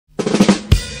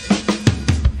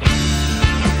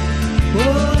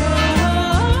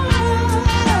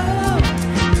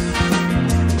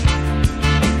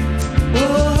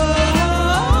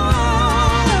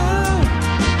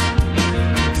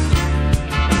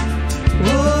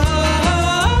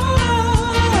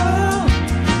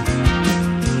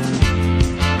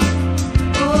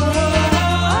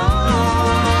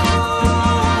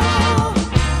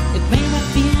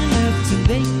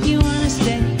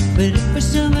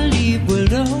believe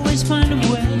we'll always find a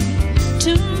way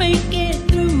to make it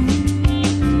through.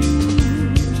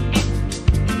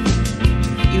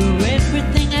 You're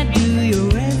everything I do,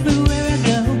 you're everywhere I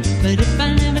go. But if I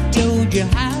never told you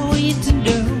how it's to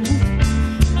do,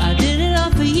 I did it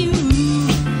all for you.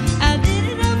 I did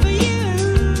it all for you.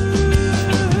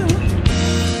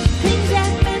 Things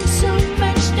happen so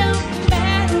much don't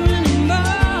matter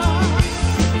anymore.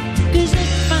 'Cause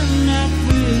if I'm not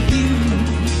with you,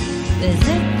 there's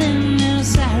nothing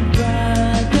else I'd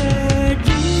rather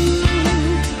do.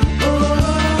 Oh,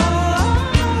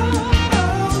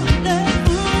 love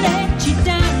won't let you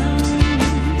down.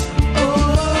 Oh,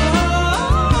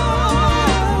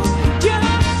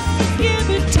 just give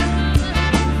it time.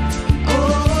 Oh,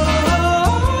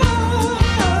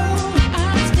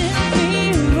 I'll still be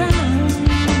around.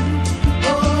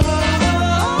 Oh,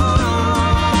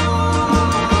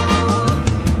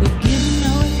 we've given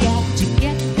all we got to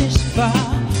get this far,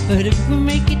 but if we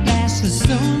make it last, there's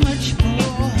so much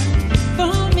more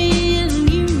for me and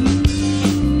you.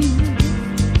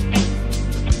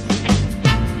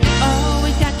 All we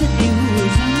got to do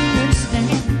is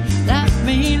understand life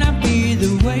may not be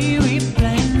the way we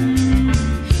planned,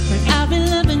 but I'll be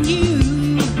loving you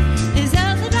is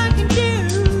all that I can do.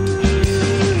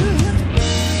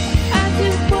 I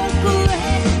could walk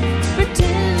away,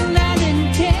 pretend I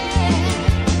didn't care,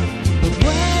 but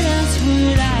what else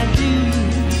would I do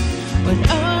when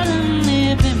all I'm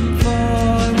living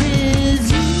for is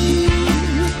you?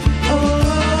 Oh,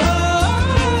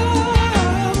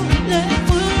 love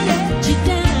won't let you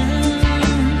down.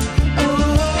 Oh,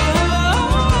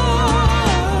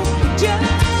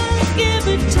 just give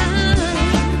it time.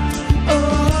 Oh,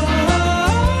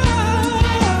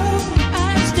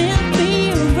 I'll still be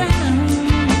around.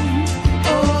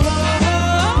 Oh,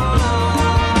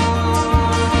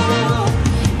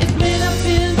 it may not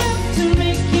feel enough to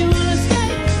make you wanna stay,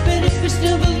 but if you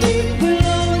still believe, we'll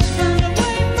always find a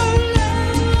way for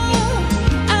love.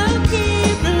 I'll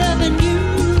keep loving you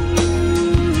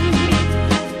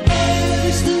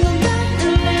every single night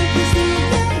and every single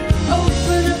day.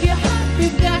 Open up your heart,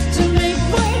 you've got to make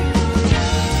way.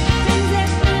 Things that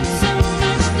meant so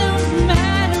much don't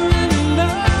matter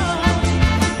anymore,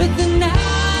 but the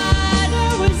night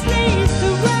always leads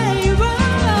the way.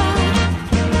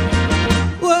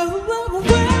 Whoa, whoa, whoa,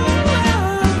 whoa.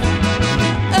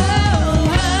 Oh,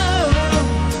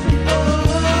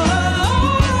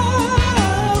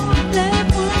 love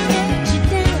won't let you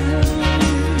down.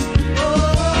 Oh,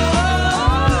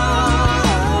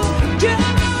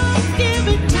 just give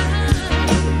it time.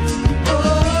 Oh,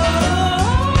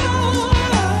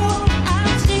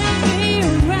 I'll still be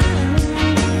around.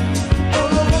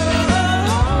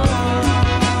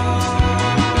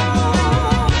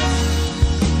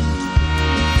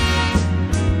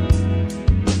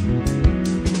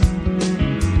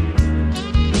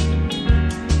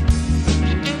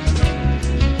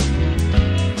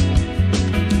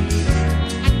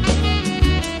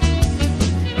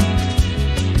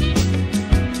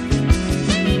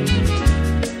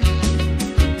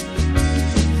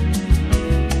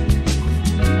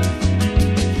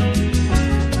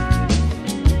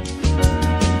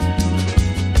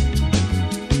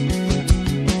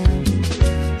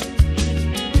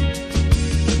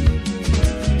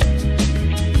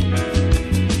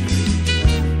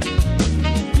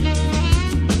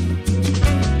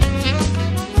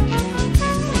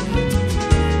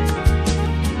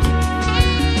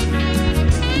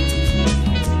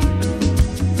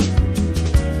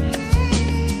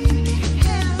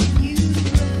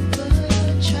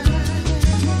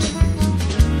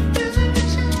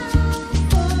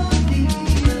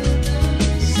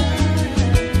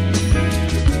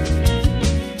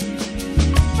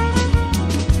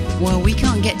 Well, we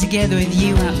can't get together with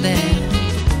you out there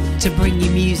to bring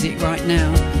you music right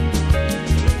now.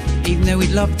 Even though we'd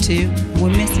love to,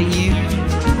 we're missing you.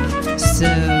 So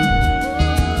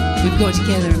we've got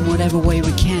together in whatever way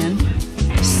we can,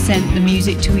 sent the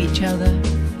music to each other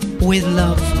with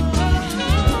love,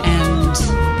 and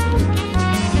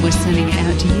we're sending it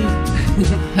out to you.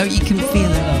 Hope you can feel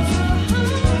the love.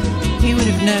 Who would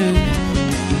have known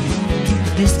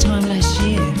this time last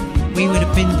year we would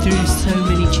have been through so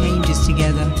many changes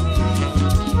together,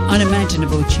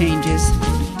 unimaginable changes,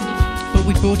 but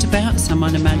we brought about some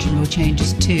unimaginable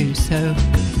changes too. So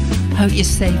hope you're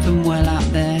safe and well out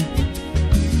there,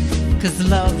 because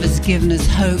love has given us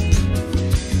hope,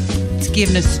 it's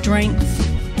given us strength,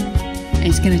 and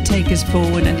it's going to take us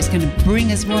forward, and it's going to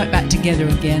bring us right back together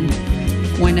again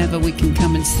whenever we can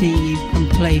come and see you and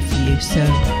play for you. So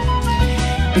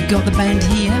we've got the band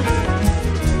here,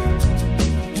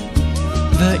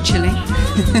 virtually.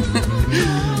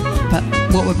 But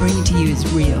what we're bringing to you is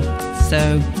real.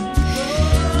 So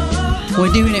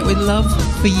we're doing it with love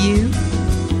for you,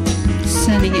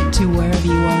 sending it to wherever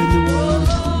you are in the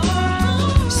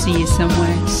world. See you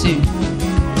somewhere soon.